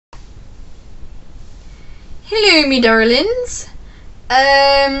Hello, me darlings.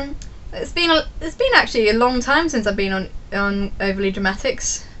 It's been actually a long time since I've been on Overly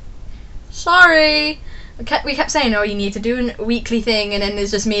Dramatics. Sorry. We kept saying, oh, you need to do a weekly thing, and then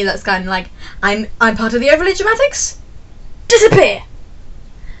there's just me that's kind of like, I'm part of the Overly Dramatics. Disappear.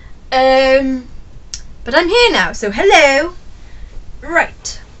 But I'm here now, so hello.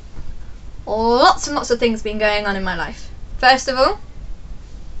 Right. Lots and lots of things been going on in my life. First of all,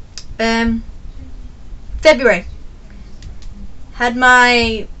 February. Had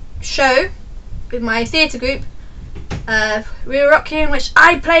my show with my theatre group, We Were Rocky, in which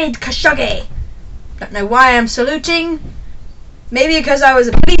I played Khashoggi. Don't know why I'm saluting. Maybe because I was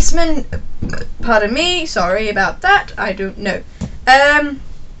a policeman. Pardon me, sorry about that. I don't know. The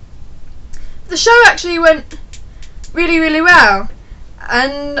show actually went really, really well.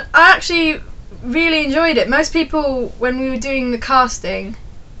 And I actually really enjoyed it. Most people, when we were doing the casting,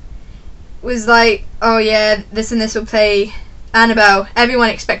 was like, oh yeah, this and this will play Annabelle.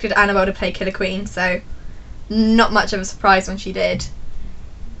 Everyone expected Annabelle to play Killer Queen, so not much of a surprise when she did.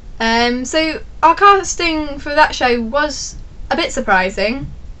 So our casting for that show was a bit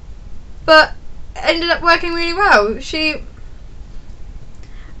surprising, but ended up working really well.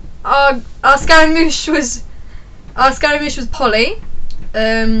 Our Scaramouche was Polly.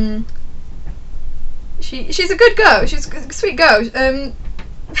 She's a good girl. She's a sweet girl.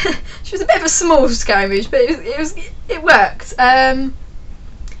 She was a bit of a small Scaramouche, but it worked. I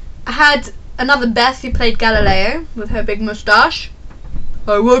had another Beth who played Galileo with her big moustache.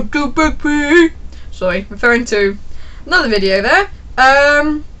 I want to big pee. Sorry, referring to another video there.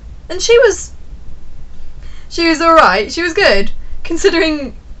 And she was alright. She was good,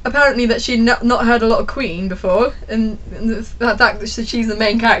 considering apparently that she'd not heard a lot of Queen before, and the fact that she's the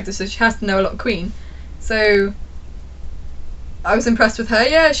main character, so she has to know a lot of Queen. So I was impressed with her.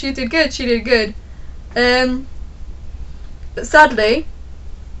 Yeah, she did good. She did good. But sadly,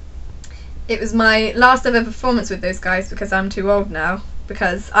 it was my last ever performance with those guys because I'm too old now.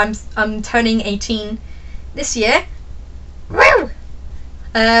 Because I'm turning 18 this year. Woo!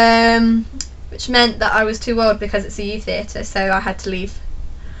 Which meant that I was too old because it's a youth theatre, so I had to leave.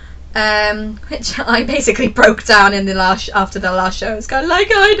 Which I basically broke down in after the last show. It's kind of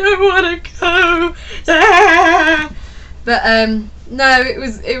like, I don't want to go. Ah! But no,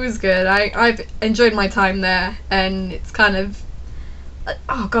 it was good. I've enjoyed my time there, and it's kind of,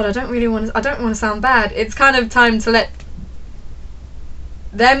 oh god, I don't want to sound bad. It's kind of time to let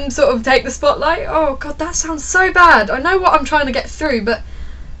them sort of take the spotlight. Oh god, that sounds so bad. I know what I'm trying to get through, but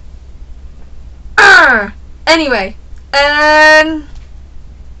anyway,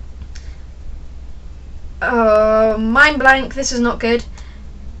 oh, mind blank. This is not good.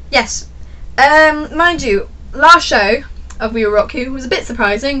 Yes, mind you, last show of We Were Rocky was a bit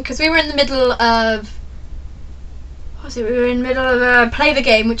surprising because we were in the middle of we were in the middle of Play the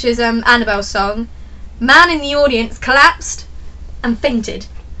Game, which is Annabelle's song. Man in the audience collapsed and fainted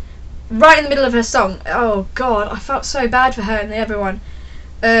right in the middle of her song. Oh god, I felt so bad for her and everyone.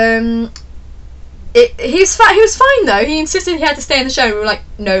 He was fine though. He insisted he had to stay in the show. We were like,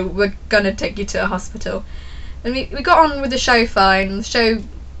 no, we're gonna take you to a hospital. And we got on with the show fine. The show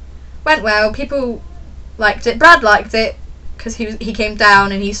went well. People liked it. Brad liked it because he came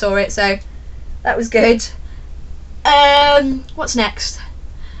down and he saw it, so that was good. What's next?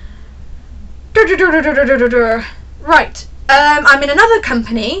 Right. I'm in another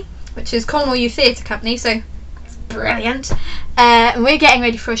company, which is Cornwall Youth Theatre Company, so it's brilliant. And we're getting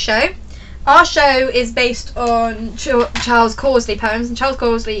ready for a show. Our show is based on Charles Causley poems, and Charles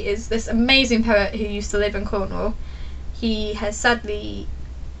Causley is this amazing poet who used to live in Cornwall. He has sadly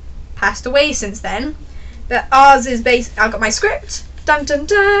passed away since then, but ours is based. I've got my script. Dun dun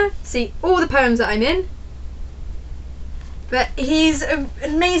dun. See all the poems that I'm in. But he's an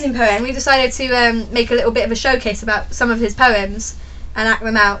amazing poet, and we decided to make a little bit of a showcase about some of his poems and act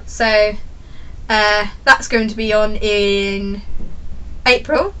them out. So that's going to be on in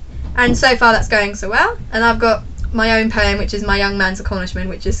April, and so far that's going so well. And I've got my own poem, which is My Young Man's a Cornishman,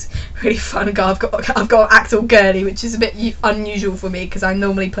 which is really fun. I've got to act all girly, which is a bit unusual for me because I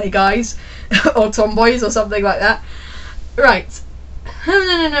normally play guys or tomboys or something like that. Right.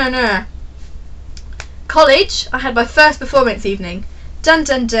 No. College, I had my first performance evening. Dun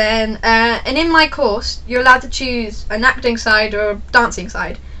dun dun. And in my course, you're allowed to choose an acting side or a dancing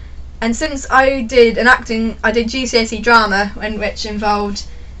side. And since I did I did GCSE drama, which involved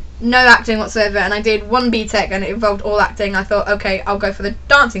no acting whatsoever, and I did one BTEC and it involved all acting. I thought, okay, I'll go for the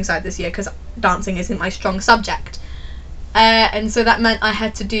dancing side this year because dancing isn't my strong subject. And so that meant I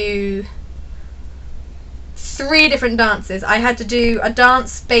had to do 3 different dances. I had to do a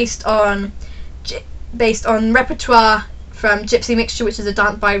dance based on based on repertoire from Gypsy Mixture, which is a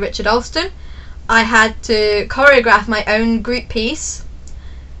dance by Richard Alston. I had to choreograph my own group piece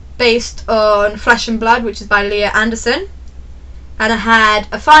based on Flesh and Blood, which is by Leah Anderson, and I had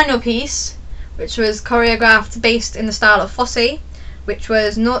a final piece which was choreographed based in the style of Fosse, which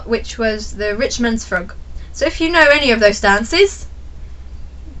was the Rich Man's Frog. So if you know any of those dances,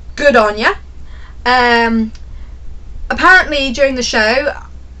 good on ya. Apparently during the show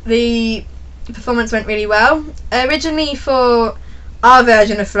the performance went really well. Originally for our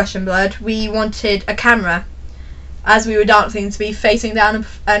version of Flesh and Blood we wanted a camera as we were dancing to be facing down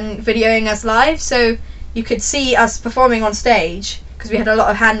and videoing us live, so you could see us performing on stage because we had a lot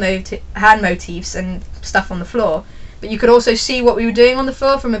of hand motifs and stuff on the floor, but you could also see what we were doing on the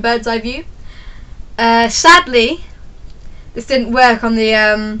floor from a bird's eye view. Sadly this didn't work on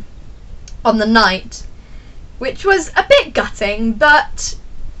the night, which was a bit gutting, but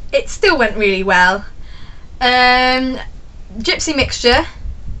it still went really well. Gypsy Mixture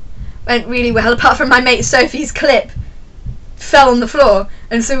went really well, apart from my mate Sophie's clip fell on the floor,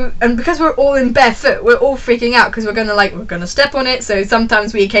 and because we're all in barefoot, we're all freaking out because we're gonna step on it. So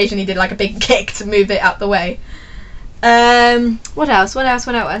sometimes we occasionally did like a big kick to move it out the way. What else?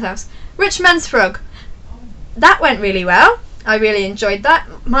 Rich Man's Frog. That went really well. I really enjoyed that.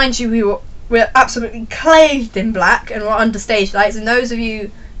 Mind you, we're absolutely clothed in black and we're under stage lights, and those of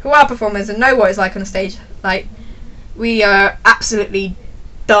you who are performers and know what it's like on a stage light, we are absolutely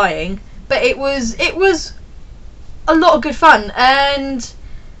dying. But it was a lot of good fun, and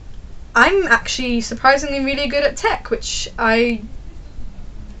I'm actually surprisingly really good at tech, which I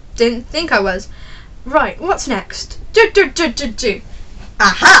didn't think I was. Right, what's next?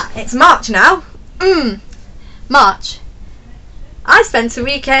 Aha! It's March now. March. I spent a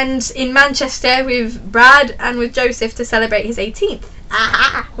weekend in Manchester with Brad and with Joseph to celebrate his 18th.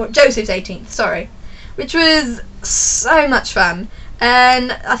 Aha! Well, Joseph's 18th, sorry. Which was so much fun.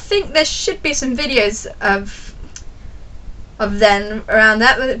 And I think there should be some videos of then around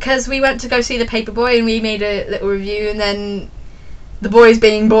that, because we went to go see the Paperboy and we made a little review, and then the boys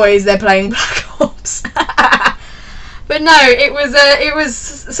being boys, they're playing Black Ops. But no, it was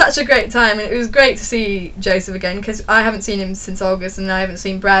such a great time, and it was great to see Joseph again, because I haven't seen him since August and I haven't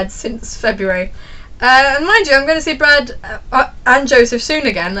seen Brad since February. And mind you, I'm going to see Brad and Joseph soon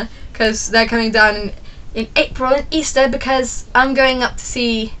again, because they're coming down in April and Easter, because I'm going up to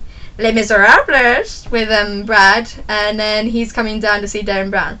see Les Miserables with Brad, and then he's coming down to see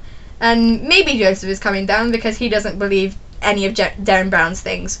Darren Brown. And maybe Joseph is coming down because he doesn't believe any of Darren Brown's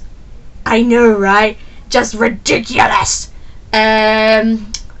things. I know, right? Just ridiculous.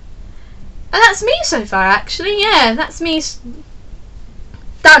 And that's me so far, actually. Yeah, that's me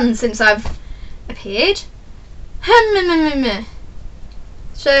done since I've appeared.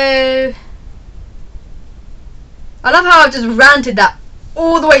 So I love how I've just ranted that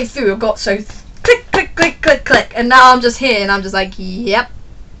all the way through. I've got so click, click, click, click, click, and now I'm just here and I'm just like, yep.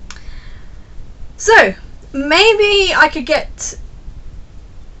 So maybe I could get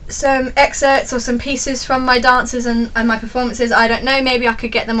some excerpts or some pieces from my dances and my performances. I don't know, maybe I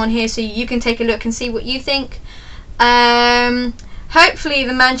could get them on here so you can take a look and see what you think. Hopefully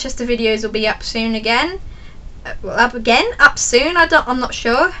the Manchester videos will be up soon again. Up soon, I'm not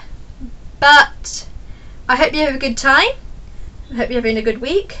sure, but I hope you have a good time. I hope you're having a good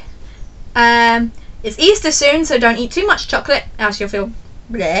week. It's Easter soon, so don't eat too much chocolate, else you'll feel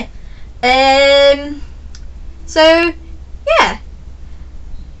bleh. So yeah,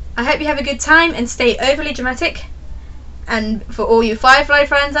 I hope you have a good time and stay overly dramatic. And for all you Firefly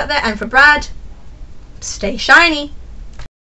fans out there, and for Brad, stay shiny.